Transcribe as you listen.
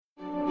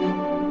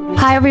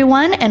Hi,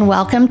 everyone, and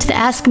welcome to the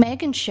Ask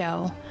Megan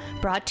Show,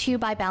 brought to you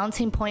by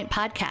Balancing Point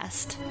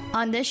Podcast.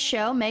 On this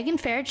show, Megan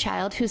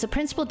Fairchild, who's a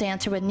principal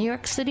dancer with New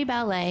York City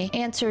Ballet,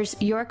 answers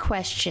your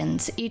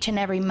questions each and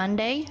every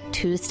Monday,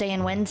 Tuesday,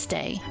 and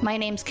Wednesday. My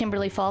name's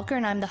Kimberly Falker,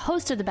 and I'm the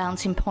host of the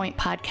Balancing Point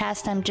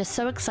Podcast. I'm just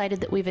so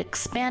excited that we've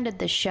expanded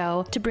this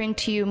show to bring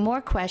to you more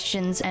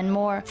questions and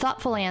more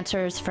thoughtful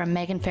answers from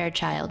Megan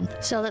Fairchild.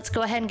 So let's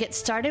go ahead and get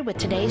started with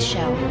today's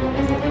show.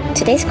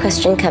 Today's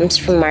question comes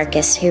from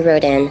Marcus, who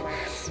wrote in,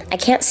 I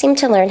can't seem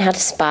to learn how to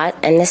spot,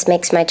 and this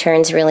makes my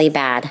turns really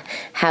bad.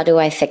 How do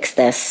I fix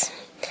this?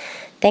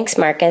 Thanks,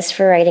 Marcus,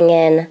 for writing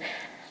in.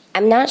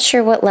 I'm not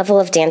sure what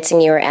level of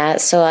dancing you are at,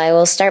 so I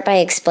will start by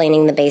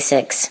explaining the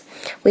basics.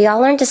 We all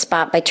learn to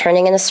spot by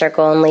turning in a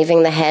circle and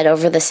leaving the head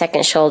over the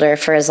second shoulder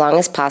for as long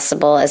as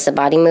possible as the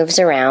body moves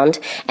around,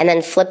 and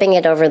then flipping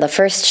it over the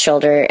first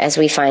shoulder as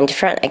we find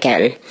front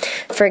again.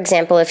 For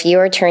example, if you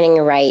are turning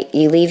right,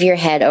 you leave your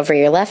head over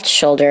your left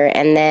shoulder,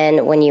 and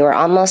then when you are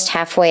almost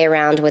halfway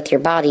around with your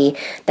body,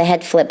 the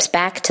head flips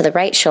back to the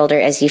right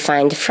shoulder as you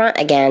find front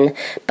again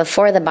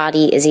before the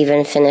body is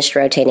even finished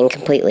rotating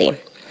completely.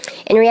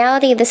 In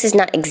reality, this is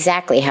not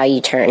exactly how you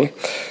turn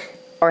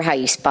or how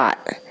you spot.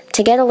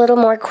 To get a little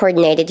more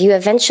coordinated, you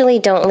eventually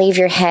don't leave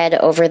your head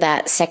over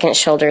that second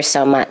shoulder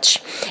so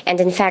much.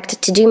 And in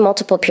fact, to do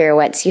multiple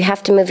pirouettes, you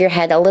have to move your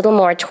head a little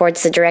more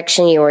towards the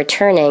direction you are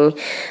turning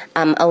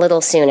a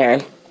little sooner.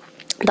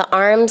 The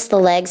arms, the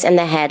legs, and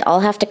the head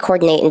all have to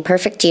coordinate in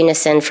perfect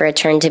unison for a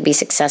turn to be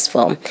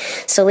successful.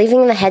 So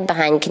leaving the head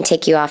behind can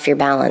take you off your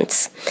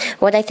balance.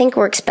 What I think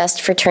works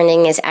best for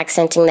turning is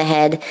accenting the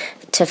head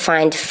to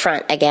find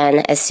front again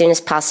as soon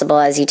as possible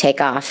as you take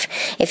off.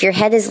 If your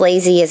head is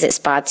lazy as it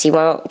spots, you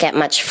won't get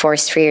much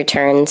force for your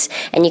turns,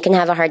 and you can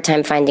have a hard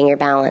time finding your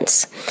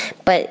balance.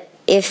 But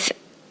if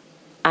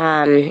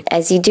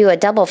as you do a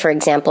double, for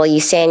example,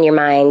 you say in your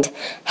mind,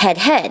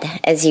 head,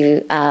 as you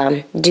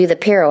do the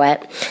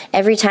pirouette,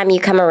 every time you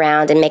come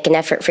around and make an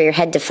effort for your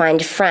head to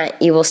find front,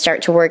 you will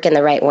start to work in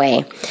the right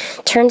way.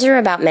 Turns are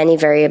about many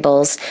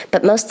variables,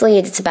 but mostly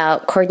it's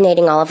about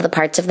coordinating all of the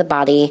parts of the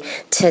body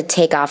to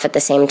take off at the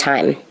same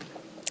time.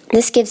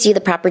 This gives you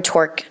the proper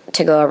torque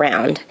to go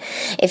around.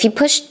 If you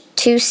push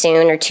too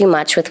soon or too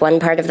much with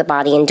one part of the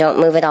body and don't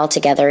move it all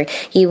together,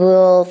 you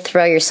will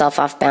throw yourself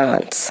off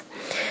balance.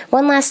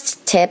 One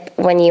last tip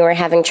when you are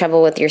having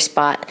trouble with your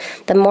spot,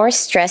 the more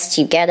stressed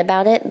you get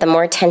about it, the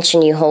more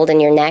tension you hold in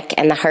your neck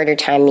and the harder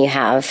time you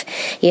have.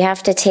 You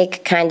have to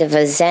take kind of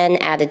a zen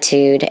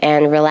attitude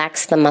and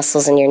relax the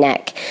muscles in your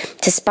neck.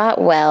 To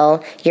spot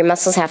well, your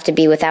muscles have to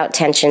be without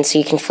tension so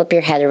you can flip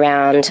your head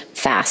around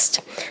fast.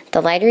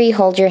 The lighter you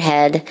hold your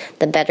head,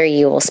 the better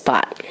you will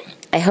spot.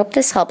 I hope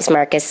this helps,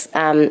 Marcus.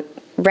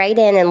 Write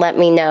in and let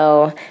me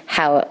know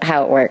how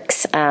it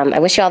works. I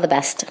wish you all the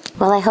best.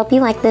 Well, I hope you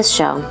like this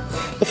show.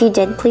 If you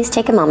did, please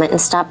take a moment and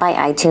stop by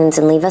iTunes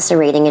and leave us a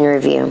rating and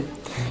review.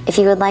 If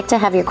you would like to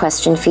have your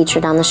question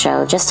featured on the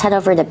show, just head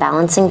over to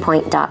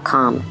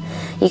balancingpoint.com.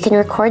 You can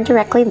record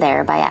directly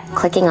there by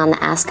clicking on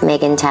the Ask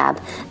Megan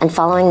tab and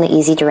following the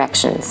easy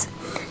directions.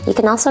 You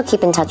can also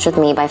keep in touch with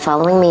me by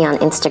following me on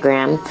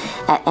Instagram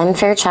at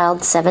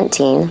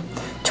mfairchild17,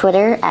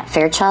 Twitter at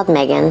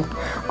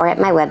FairchildMegan, or at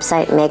my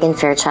website,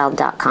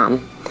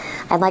 meganfairchild.com.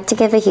 I'd like to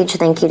give a huge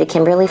thank you to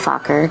Kimberly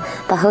Falker,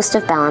 the host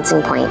of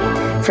Balancing Point,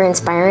 for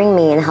inspiring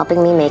me and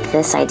helping me make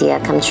this idea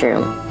come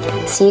true.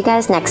 See you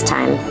guys next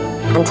time.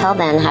 Until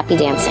then, happy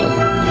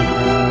dancing.